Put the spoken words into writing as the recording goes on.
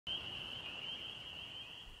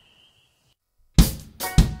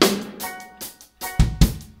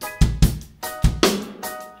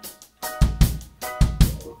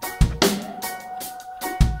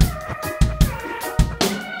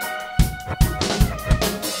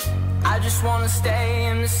just wanna stay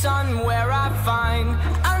in the sun where I find.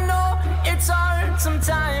 I know it's hard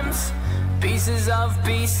sometimes. Pieces of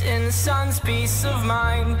peace in the sun's peace of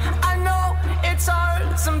mind. I know it's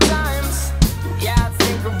hard sometimes. Yeah, I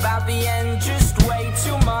think about the end just way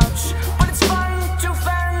too much. But it's fun to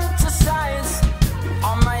fantasize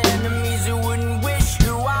on my enemies who wouldn't wish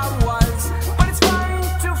who I was. But it's fun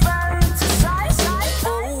to fantasize.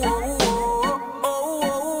 Oh, oh, oh, oh,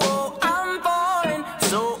 oh, oh. I'm falling,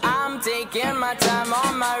 so I'm taking my time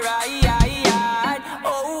on my ride.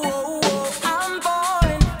 Oh, oh, oh, I'm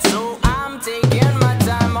falling, so I'm taking my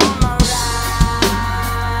time on my ride.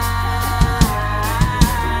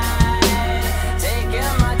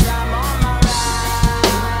 Taking my time on my ride.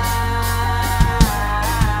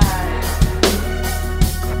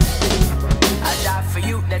 I die for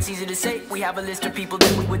you, that's easy to say. We have a list of people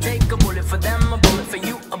that we would take. A bullet for them, a bullet for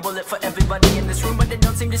you, a bullet for everybody in this room. But they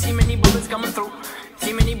don't seem to see many bullets coming through.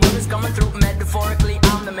 See many bullets coming through. Metaphorically,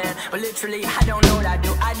 I'm the man, but literally, I don't know what I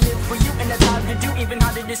do. I live for you, and that's hard to do. Even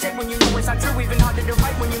harder to say when you know it's not true. Even harder to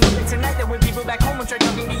write when you know that tonight there were people back home and try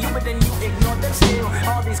talking to you, but then you ignore them still.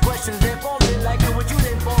 All these questions, they're falling like who would you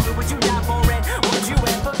live for? Who would you die for? And would you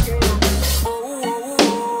ever kill? Oh, oh,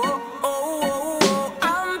 oh, oh, oh, oh,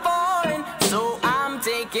 I'm falling, so I'm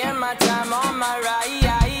taking my time on my ride.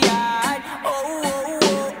 Oh, oh,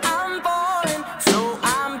 oh, I'm falling, so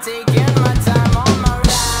I'm taking my time on my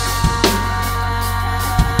ride.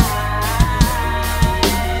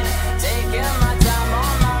 Taking my time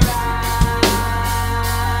on my ride.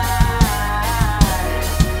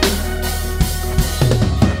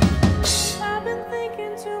 I've been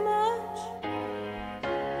thinking too much.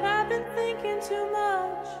 I've been thinking too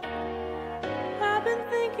much. I've been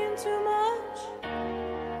thinking too much.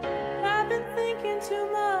 I've been thinking too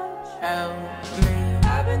much. Help me.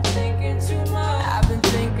 I've been thinking too much. I've been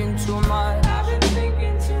thinking too much. I've been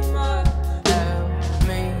thinking too much. Help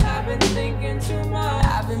me. I've been thinking too much.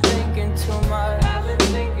 I've been thinking too much. I've been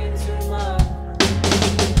thinking too much.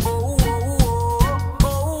 Oh, oh, oh,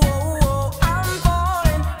 oh, oh, oh, I'm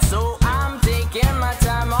falling, so I'm taking my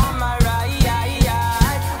time on my ride.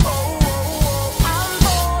 Oh, oh, oh, I'm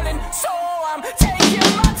falling, so I'm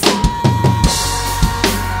taking my time.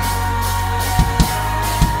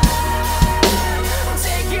 I'm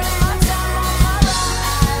taking my time on my ride.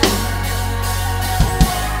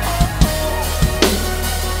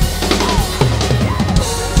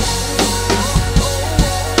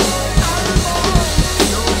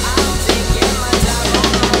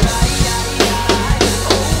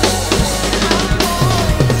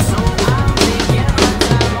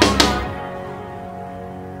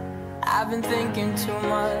 I've been thinking too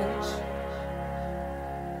much.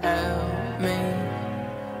 Help me.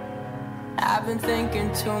 I've been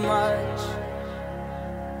thinking too much.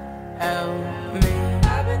 Help me.